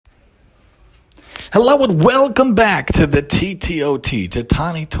Hello and welcome back to the TTOT, to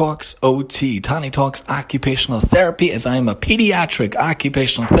Tani Talks OT, Tani Talks Occupational Therapy, as I am a pediatric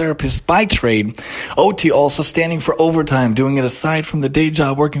occupational therapist by trade. OT also standing for overtime, doing it aside from the day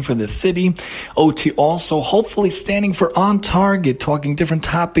job working for the city. OT also hopefully standing for on target, talking different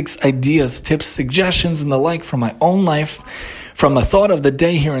topics, ideas, tips, suggestions, and the like from my own life. From a thought of the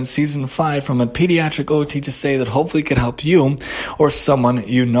day here in season 5, from a pediatric OT to say that hopefully could help you or someone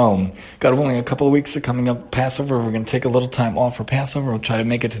you know. Got only a couple of weeks are coming up Passover. We're going to take a little time off for Passover. We'll try to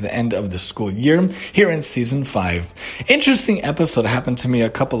make it to the end of the school year here in season 5. Interesting episode happened to me a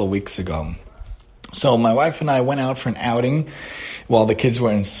couple of weeks ago. So my wife and I went out for an outing while the kids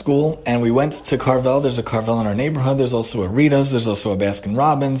were in school, and we went to Carvel. There's a Carvel in our neighborhood. There's also a Rita's. There's also a Baskin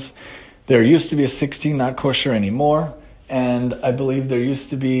Robbins. There used to be a 16, not kosher anymore. And I believe there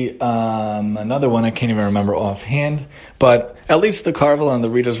used to be another one, I can't even remember offhand. But at least the Carvel and the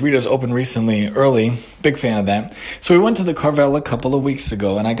Rita's opened recently, early. Big fan of that. So we went to the Carvel a couple of weeks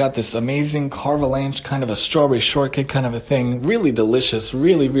ago, and I got this amazing Carvelanche, kind of a strawberry shortcake kind of a thing. Really delicious,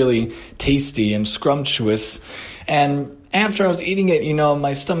 really, really tasty and scrumptious. And after I was eating it,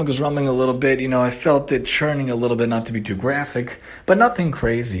 my stomach was rumbling a little bit. I felt it churning a little bit, not to be too graphic, but nothing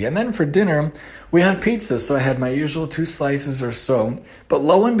crazy. And then for dinner, we had pizza, so I had my usual 2 slices or so. But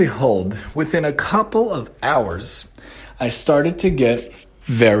lo and behold, within a couple of hours, I started to get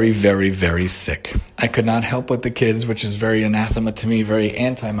very, very, very sick. I could not help with the kids, which is very anathema to me, very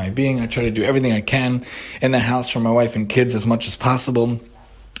anti my being. I try to do everything I can in the house for my wife and kids as much as possible.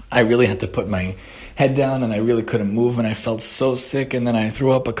 I really had to put my head down, and I really couldn't move, and I felt so sick, and then I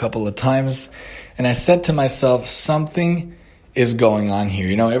threw up a couple of times, and I said to myself, something is going on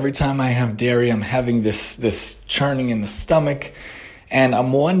here. Every time I have dairy, I'm having this churning in the stomach, and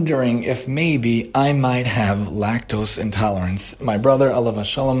I'm wondering if maybe I might have lactose intolerance. My brother, Alav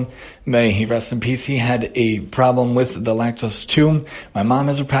Shalom, may he rest in peace, he had a problem with the lactose too. My mom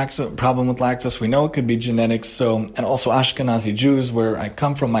has a problem with lactose. We know it could be genetics, and also Ashkenazi Jews, where I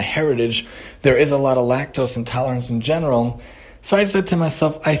come from, my heritage, there is a lot of lactose intolerance in general. So I said to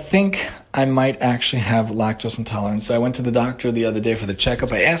myself, I think I might actually have lactose intolerance. I went to the doctor the other day for the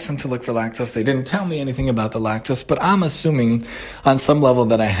checkup. I asked them to look for lactose. They didn't tell me anything about the lactose, but I'm assuming on some level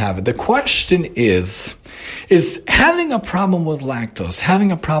that I have it. The question is having a problem with lactose,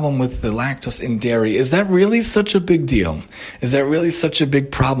 having a problem with the lactose in dairy, is that really such a big deal? Is that really such a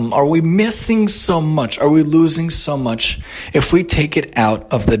big problem? Are we missing so much? Are we losing so much if we take it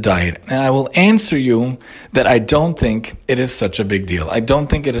out of the diet? And I will answer you that I don't think it is such a big deal. I don't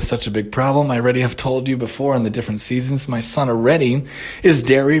think it is such a big problem. I already have told you before in the different seasons, my son already is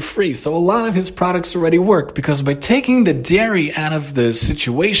dairy-free. So a lot of his products already work, because by taking the dairy out of the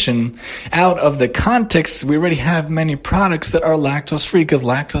situation, out of the context, we already have many products that are lactose-free, because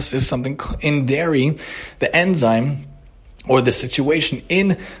lactose is something in dairy, the enzyme or the situation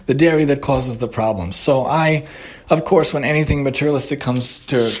in the dairy that causes the problem. So of course, when anything materialistic comes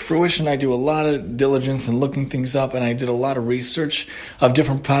to fruition, I do a lot of diligence and looking things up, and I did a lot of research of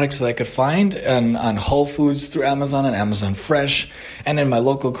different products that I could find on Whole Foods through Amazon and Amazon Fresh, and in my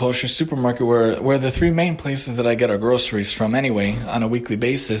local kosher supermarket, where the 3 main places that I get our groceries from anyway on a weekly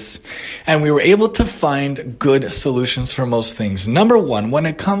basis. And we were able to find good solutions for most things. Number 1, when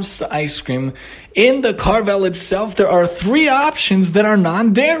it comes to ice cream, in the Carvel itself, there are 3 options that are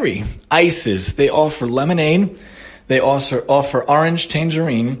non-dairy. Ices. They offer lemonade, they also offer orange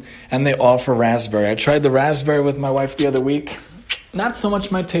tangerine, and they offer raspberry. I tried the raspberry with my wife the other week. Not so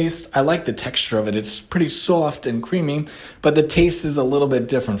much my taste. I like the texture of it. It's pretty soft and creamy, but the taste is a little bit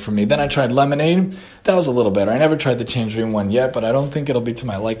different for me. Then I tried lemonade. That was a little better. I never tried the tangerine one yet, but I don't think it'll be to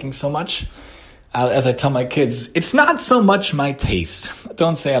my liking so much. As I tell my kids, it's not so much my taste.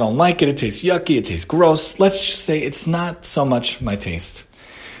 Don't say I don't like it. It tastes yucky. It tastes gross. Let's just say it's not so much my taste.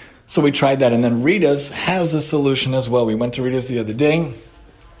 So we tried that, and then Rita's has a solution as well. We went to Rita's the other day.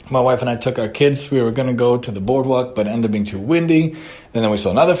 My wife and I took our kids. We were going to go to the boardwalk, but it ended up being too windy. And then we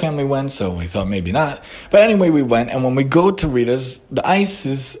saw another family went, so we thought maybe not. But anyway, we went, and when we go to Rita's, the ice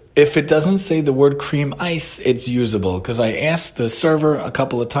is, if it doesn't say the word cream ice, it's usable. Because I asked the server a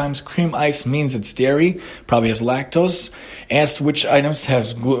couple of times, cream ice means it's dairy, probably has lactose. Asked which items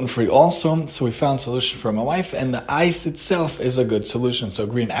has gluten-free also, so we found a solution for my wife, and the ice itself is a good solution. So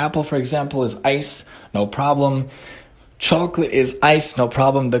green apple, for example, is ice, no problem. Chocolate is ice, no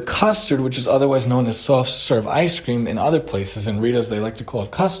problem. The custard, which is otherwise known as soft serve ice cream in other places, in Rita's they like to call it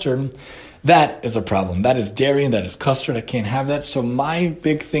custard, that is a problem. That is dairy and that is custard. I can't have that. So my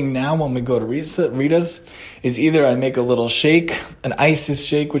big thing now when we go to Rita's is either I make a little shake, an Isis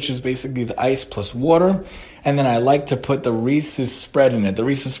shake, which is basically the ice plus water, and then I like to put the Reese's spread in it. The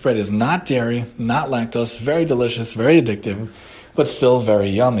Reese's spread is not dairy, not lactose, very delicious, very addictive, but still very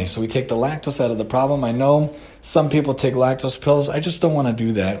yummy. So we take the lactose out of the problem. I know some people take lactose pills. I just don't want to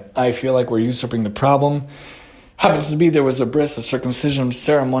do that. I feel like we're usurping the problem. Happens to be there was a bris, a circumcision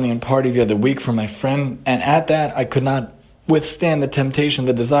ceremony and party the other week for my friend, and at that I could not withstand the temptation,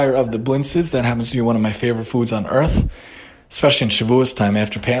 the desire of the blintzes. That happens to be one of my favorite foods on earth, especially in Shavuos time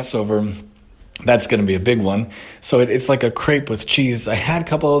after Passover. That's going to be a big one. So it's like a crepe with cheese. I had a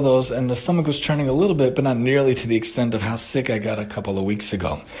couple of those, and the stomach was churning a little bit, but not nearly to the extent of how sick I got a couple of weeks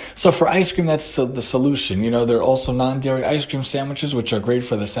ago. So for ice cream, that's the solution. There are also non-dairy ice cream sandwiches, which are great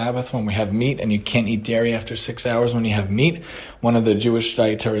for the Sabbath when we have meat, and you can't eat dairy after 6 hours when you have meat, one of the Jewish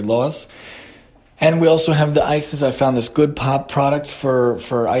dietary laws. And we also have the ices. I found this good pop product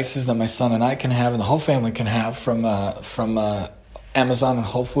for ices that my son and I can have, and the whole family can have from Amazon and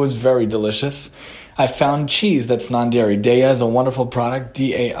Whole Foods. Very delicious. I found cheese that's non-dairy. Daiya is a wonderful product,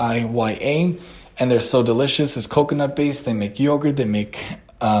 Daiya, and they're so delicious. It's coconut based. They make yogurt. They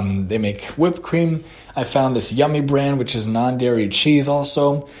make whipped cream. I found this Yummy brand, which is non-dairy cheese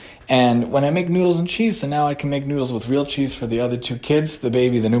also. And when I make noodles and cheese, so now I can make noodles with real cheese for the other two kids. The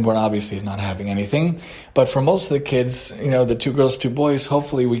baby, the newborn, obviously is not having anything. But for most of the kids, the 2 girls, 2 boys,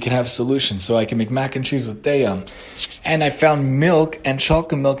 hopefully we can have solutions. So I can make mac and cheese with Daiya. And I found milk and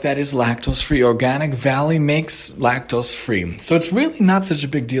chocolate milk that is lactose-free. Organic Valley makes lactose-free. So it's really not such a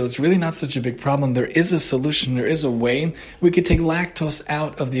big deal. It's really not such a big problem. There is a solution. There is a way. We could take lactose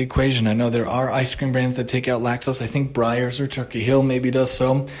out of the equation. I know there are ice cream brands that take out lactose. I think Breyers or Turkey Hill maybe does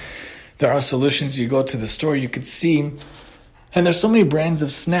so. There are solutions. You go to the store, you could see. And there's so many brands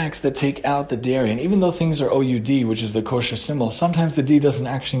of snacks that take out the dairy. And even though things are OUD, which is the kosher symbol, sometimes the D doesn't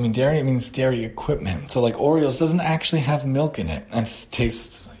actually mean dairy. It means dairy equipment. So like Oreos doesn't actually have milk in it and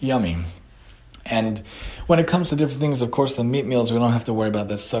tastes yummy. And when it comes to different things, of course, the meat meals, we don't have to worry about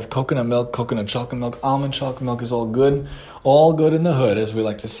that stuff. Coconut milk, coconut chocolate milk, almond chocolate milk is all good in the hood, as we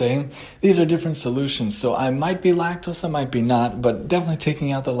like to say. These are different solutions. So I might be lactose, I might be not, but definitely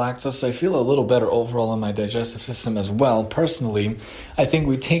taking out the lactose, I feel a little better overall in my digestive system as well. Personally, I think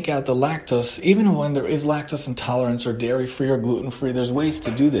we take out the lactose, even when there is lactose intolerance or dairy-free or gluten-free, there's ways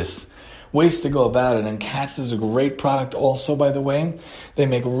to do this. Ways to go about it. And Katz is a great product also, by the way. They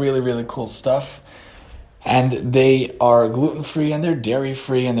make really, really cool stuff. And they are gluten-free and they're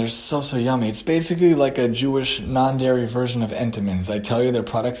dairy-free and they're so yummy. It's basically like a Jewish non-dairy version of Entenmann's. I tell you, their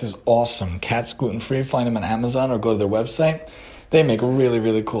products is awesome. Katz gluten-free. Find them on Amazon or go to their website. They make really,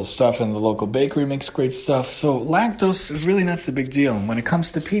 really cool stuff, and the local bakery makes great stuff. So lactose is really not so big deal. When it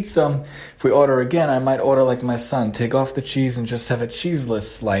comes to pizza, if we order again, I might order like my son. Take off the cheese and just have a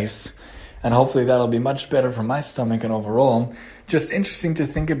cheeseless slice. And hopefully that'll be much better for my stomach and overall. Just interesting to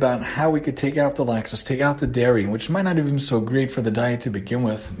think about how we could take out the lactose, take out the dairy, which might not even be so great for the diet to begin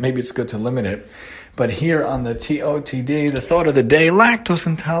with. Maybe it's good to limit it. But here on the TOTD, the thought of the day, lactose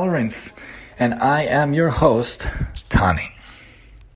intolerance. And I am your host, Tani.